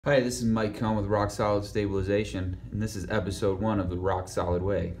Hi, this is Mike Cohn with Rock Solid Stabilization, and this is episode 1 of the Rock Solid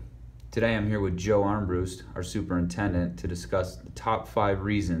Way. Today I'm here with Joe Armbruster, our superintendent, to discuss the top 5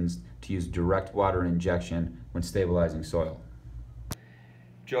 reasons to use direct water injection when stabilizing soil.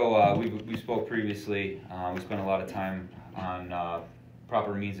 Joe, we spoke previously. We spent a lot of time on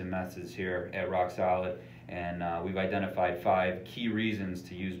proper means and methods here at Rock Solid, and we've identified 5 key reasons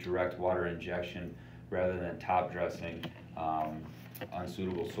to use direct water injection rather than top dressing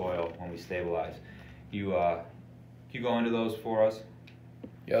unsuitable soil when we stabilize. You go into those for us?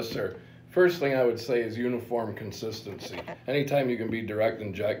 Yes, sir. First thing I would say is uniform consistency. Anytime you can be direct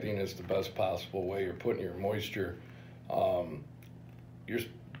injecting is the best possible way. You're putting your moisture, where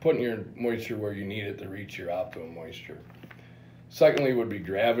you need it to reach your optimum moisture. Secondly would be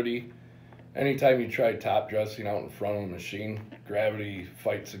gravity. Anytime you try top dressing out in front of a machine, gravity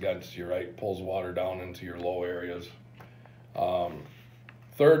fights against you, right? Pulls water down into your low areas.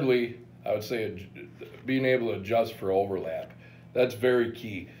 Thirdly, I would say being able to adjust for overlap. That's very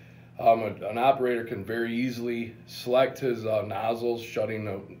key. An operator can very easily select his nozzles, shutting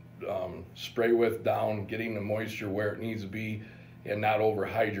the spray width down, getting the moisture where it needs to be, and not over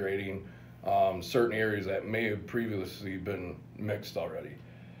hydrating certain areas that may have previously been mixed already.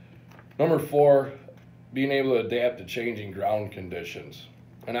 Number 4, being able to adapt to changing ground conditions.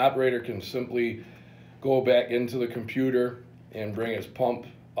 An operator can simply go back into the computer and bring his pump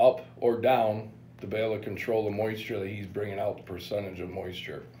up or down to be able to control the moisture that he's bringing out, the percentage of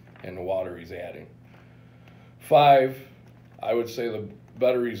moisture in the water he's adding. 5, I would say the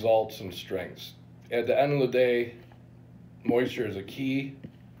better results and strengths. At the end of the day, moisture is a key.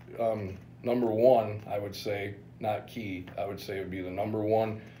 Number 1, I would say, not key, I would say it would be the number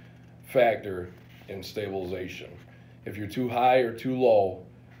 1 factor in stabilization. If you're too high or too low,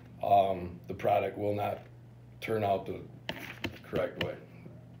 the product will not turn out the correct way.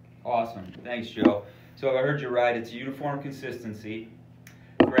 Awesome. Thanks, Joe. So if I heard you right, it's uniform consistency,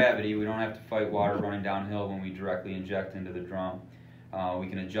 gravity. We don't have to fight water running downhill when we directly inject into the drum. We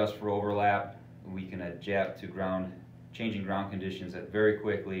can adjust for overlap. We can adapt to changing ground conditions very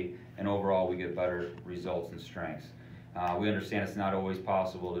quickly, and overall we get better results and strengths. We understand it's not always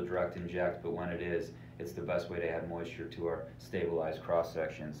possible to direct inject, but when it is, it's the best way to add moisture to our stabilized cross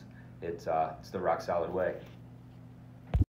sections. It's the Rock Solid way.